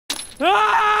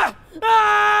Ah!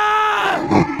 Ah!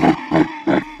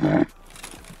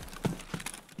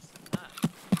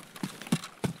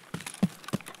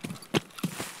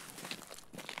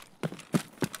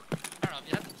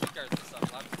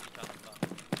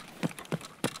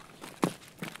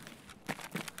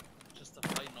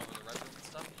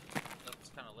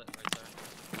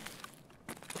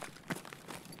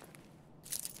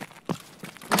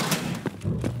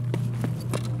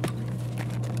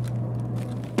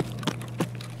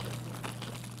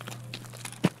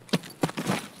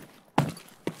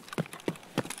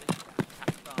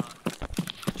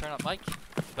 Turn up mic.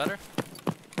 Better?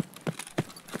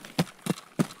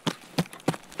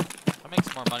 If I make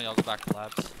some more money, I'll go back to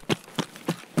labs.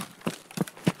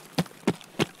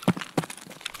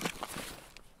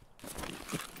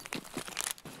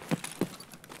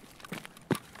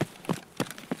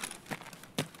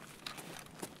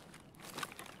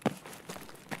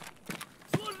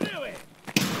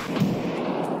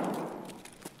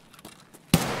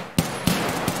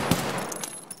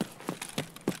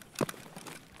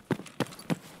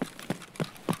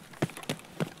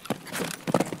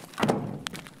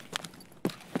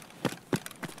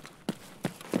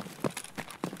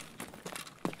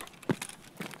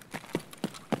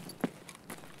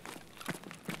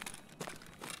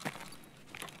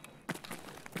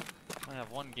 I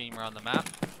have one gamer on the map.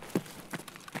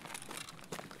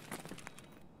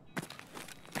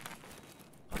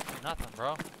 Fucking nothing,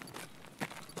 bro.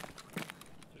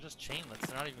 They're just chainlets.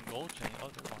 They're not even gold chain. Oh,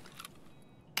 there's one.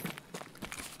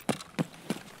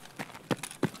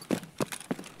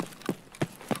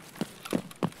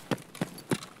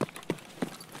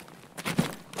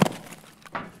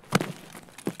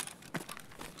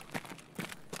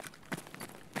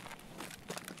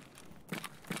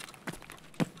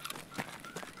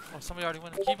 Somebody already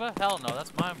win the Kiva? Hell no,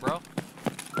 that's mine, bro.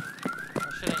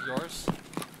 That shit ain't yours.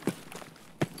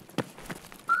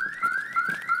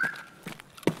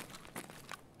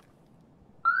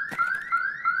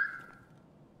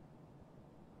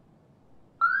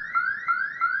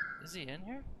 Is he in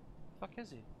here? The fuck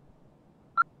is he?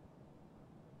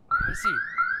 Where is he?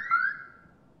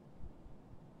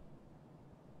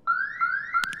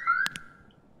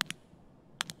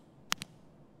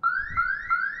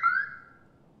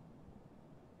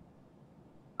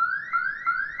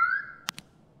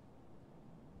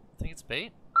 It's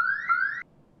bait?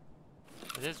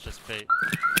 It is just bait.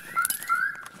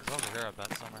 He's over here, I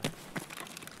bet, somewhere.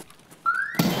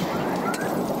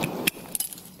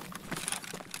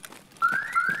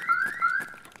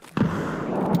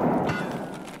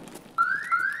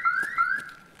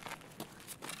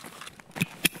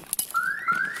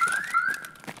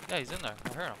 Yeah, he's in there.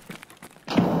 I heard him.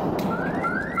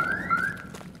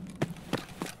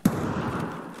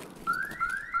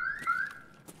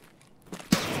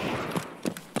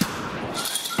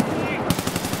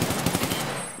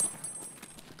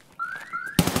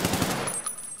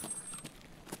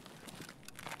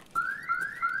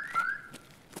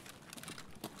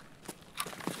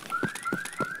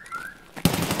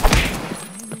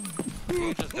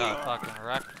 You just got fucking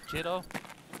wrecked, kiddo.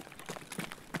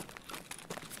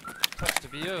 Sucks to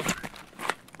be you.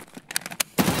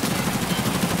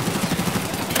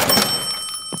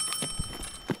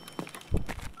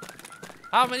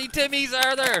 How many Timmies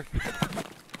are there?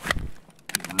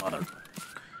 Mother.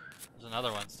 There's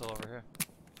another one still over here.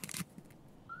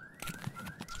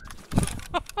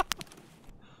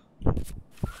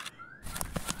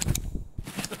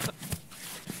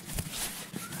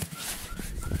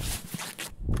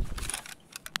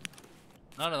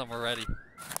 None of them were ready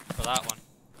for that one.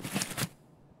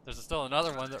 There's still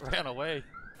another one that ran away.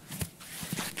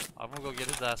 I'm gonna go get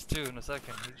his ass too in a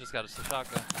second. He just got a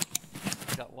shotgun.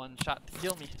 He's got one shot to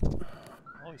kill me.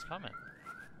 Oh, he's coming.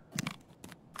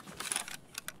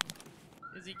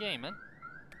 Is he gaming?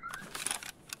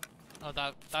 Oh,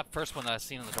 that first one that I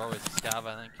seen in the doorway is a scav,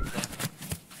 I think.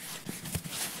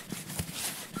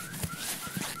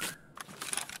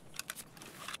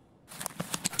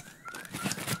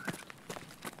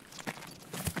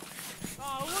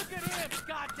 Look at him,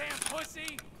 goddamn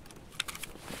pussy!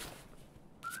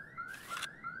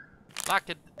 Lock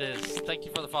it is. Thank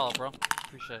you for the follow, bro.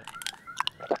 Appreciate it.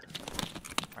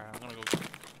 Alright, I'm gonna go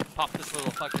pop this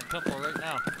little fucking pimple right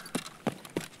now.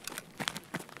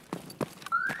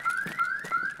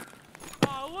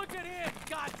 Oh, look at him,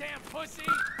 goddamn pussy!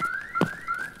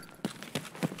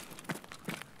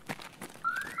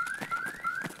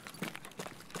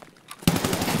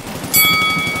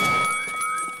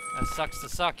 That sucks to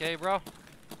suck, eh, bro?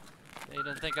 You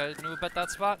didn't think I knew about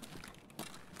that spot?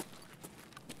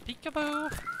 Peekaboo!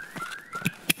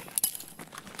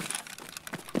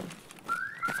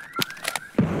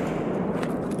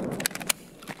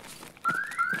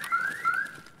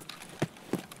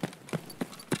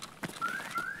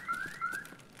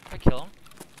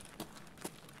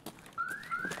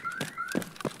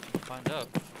 up.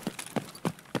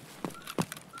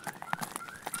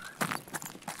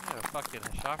 You got a fucking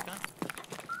shotgun?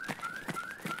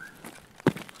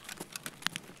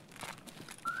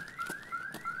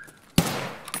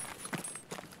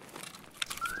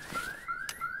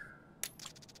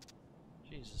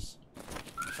 Jesus.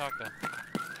 Shotgun.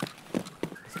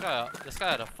 This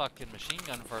guy had a fucking machine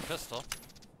gun for a pistol.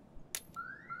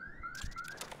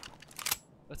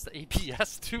 That's the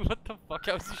APS too? What the fuck?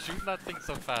 How was he shooting that thing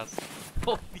so fast?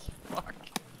 Holy fuck.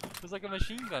 It was like a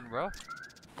machine gun, bro.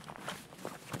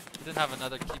 He didn't have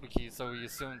another key, so we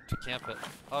assumed to camp it.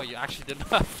 Oh, you actually didn't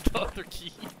have the other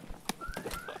key.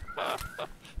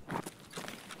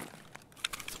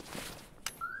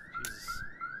 Jesus.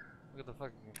 Look at the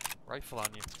fucking rifle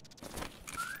on you.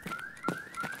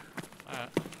 Alright.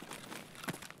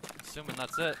 Assuming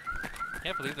that's it.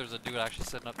 Can't believe there's a dude actually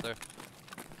sitting up there.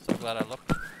 So glad I looked.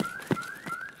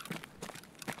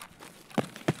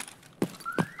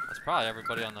 That's probably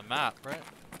everybody on the map, right?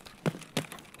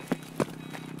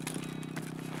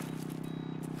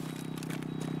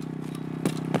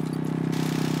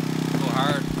 Go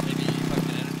hard. Maybe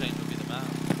fucking interchange will be the map.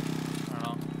 I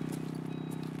don't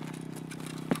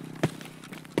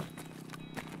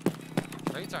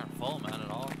know. Raids aren't full, man, at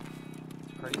all.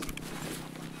 It's crazy.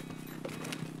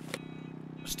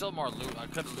 There's still more loot. I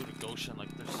could have looted Goshen. Like,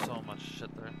 there's so much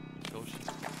shit there. Goshen.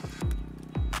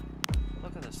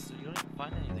 Look at this. You don't even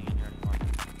find anything in here anymore.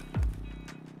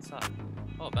 What's that?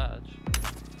 Oh, a badge.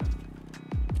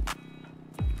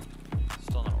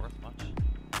 Still not worth much.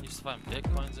 I used to find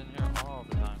bitcoins in here all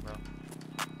the time, bro.